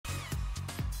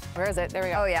Where is it? There we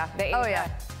go. Oh yeah. Oh yeah.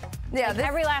 Yeah,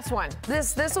 every last one.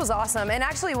 This was awesome. And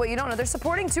actually, what you don't know, they're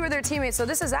supporting two of their teammates. So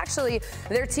this is actually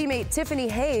their teammate, Tiffany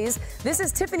Hayes. This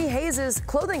is Tiffany Hayes'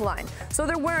 clothing line. So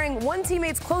they're wearing one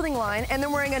teammate's clothing line, and they're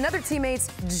wearing another teammate's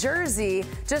jersey,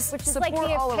 just which is support like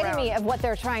the all epitome around of what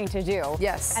they're trying to do.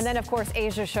 Yes. And then, of course,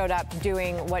 Asia showed up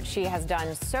doing what she has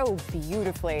done so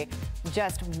beautifully,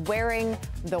 just wearing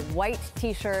the white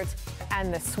T-shirt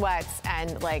and the sweats,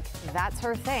 and like that's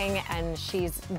her thing, and she's